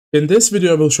In this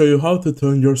video, I will show you how to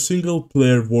turn your single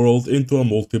player world into a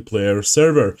multiplayer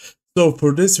server. So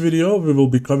for this video, we will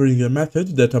be covering a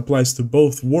method that applies to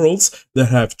both worlds that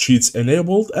have cheats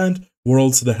enabled and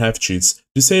worlds that have cheats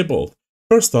disabled.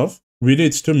 First off, we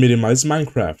need to minimize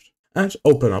Minecraft and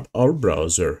open up our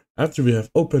browser. After we have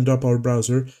opened up our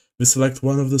browser, we select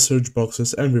one of the search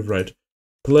boxes and we write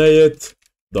playit.gg.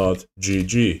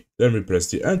 Then we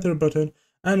press the enter button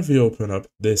and we open up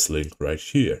this link right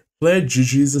here.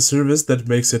 Playit.gg is a service that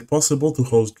makes it possible to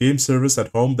host game servers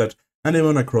at home that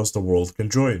anyone across the world can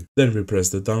join. Then we press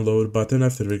the download button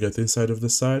after we get inside of the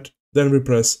site. Then we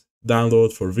press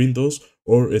download for Windows,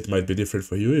 or it might be different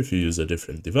for you if you use a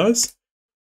different device.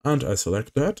 And I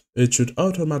select that. It should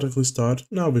automatically start.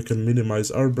 Now we can minimize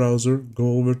our browser,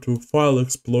 go over to File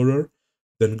Explorer,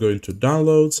 then go into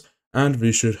Downloads, and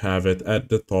we should have it at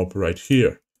the top right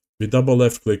here. We double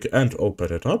left click and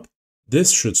open it up.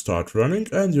 This should start running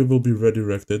and you will be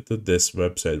redirected to this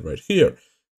website right here.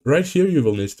 Right here you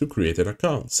will need to create an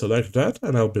account. Select that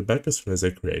and I'll be back as soon as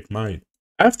I create mine.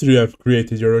 After you have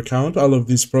created your account, all of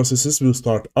these processes will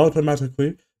start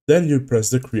automatically. Then you press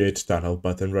the Create Tunnel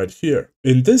button right here.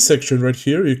 In this section right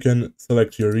here, you can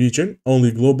select your region.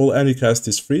 Only Global Anycast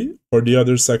is free. For the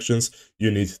other sections,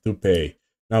 you need to pay.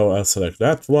 Now I'll select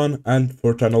that one, and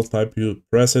for tunnel type, you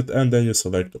press it and then you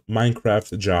select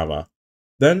Minecraft Java.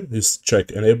 Then you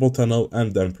check Enable Tunnel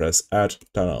and then press Add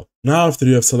Tunnel. Now after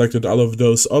you have selected all of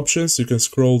those options, you can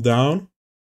scroll down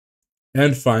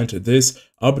and find this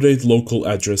Update Local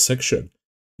Address section.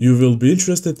 You will be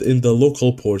interested in the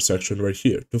local port section right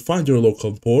here. To find your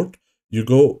local port, you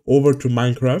go over to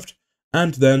Minecraft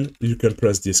and then you can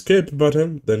press the Escape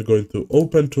button, then go into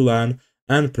Open to LAN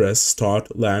and press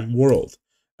Start LAN World.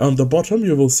 On the bottom,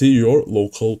 you will see your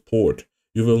local port.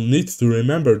 You will need to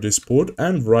remember this port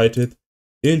and write it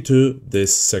into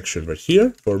this section right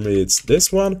here. For me, it's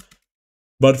this one,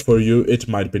 but for you, it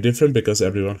might be different because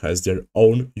everyone has their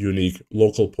own unique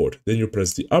local port. Then you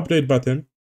press the update button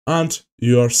and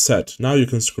you are set. Now you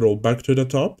can scroll back to the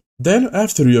top. Then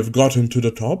after you have gotten to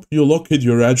the top, you locate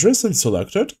your address and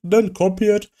select it, then copy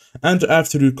it, and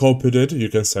after you copied it, you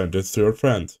can send it to your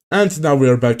friend. And now we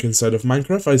are back inside of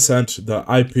Minecraft. I sent the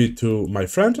IP to my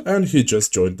friend and he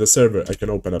just joined the server. I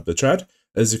can open up the chat.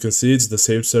 As you can see, it's the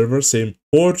same server, same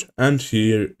port, and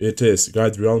here it is.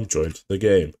 GuideRealm joined the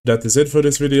game. That is it for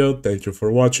this video. Thank you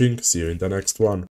for watching. See you in the next one.